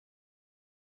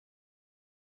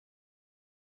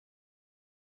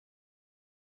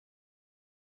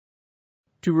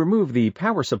To remove the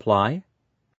power supply,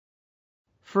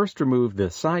 first remove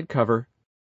the side cover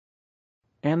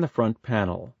and the front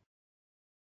panel.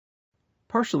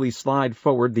 Partially slide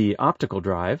forward the optical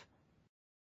drive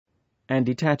and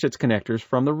detach its connectors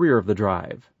from the rear of the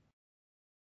drive.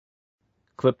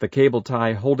 Clip the cable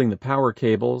tie holding the power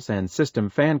cables and system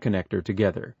fan connector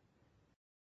together.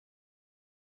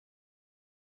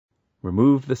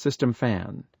 Remove the system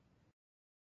fan.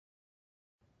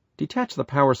 Detach the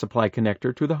power supply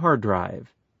connector to the hard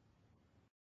drive.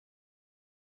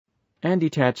 And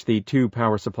detach the two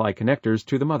power supply connectors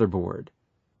to the motherboard.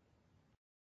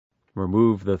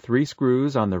 Remove the 3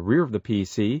 screws on the rear of the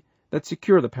PC that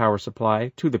secure the power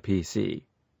supply to the PC.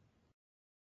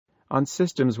 On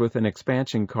systems with an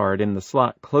expansion card in the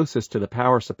slot closest to the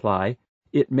power supply,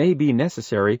 it may be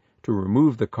necessary to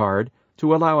remove the card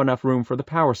to allow enough room for the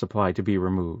power supply to be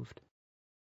removed.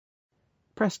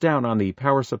 Press down on the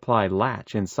power supply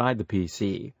latch inside the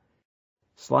PC.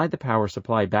 Slide the power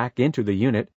supply back into the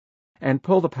unit and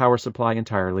pull the power supply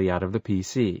entirely out of the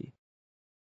PC.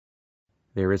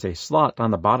 There is a slot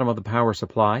on the bottom of the power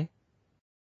supply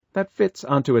that fits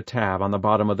onto a tab on the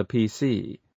bottom of the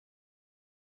PC.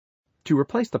 To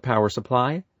replace the power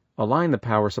supply, align the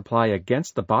power supply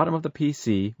against the bottom of the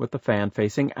PC with the fan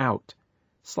facing out.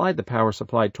 Slide the power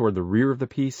supply toward the rear of the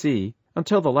PC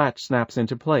until the latch snaps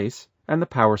into place and the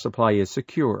power supply is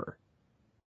secure.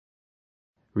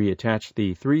 Reattach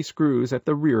the 3 screws at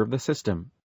the rear of the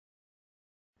system.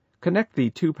 Connect the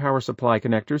 2 power supply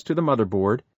connectors to the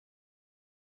motherboard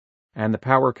and the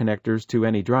power connectors to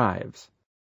any drives.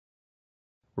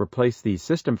 Replace the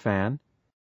system fan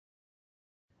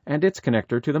and its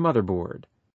connector to the motherboard.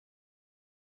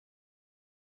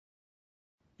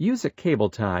 Use a cable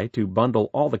tie to bundle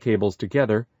all the cables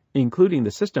together, including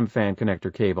the system fan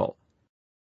connector cable.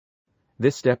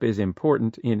 This step is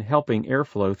important in helping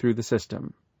airflow through the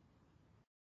system.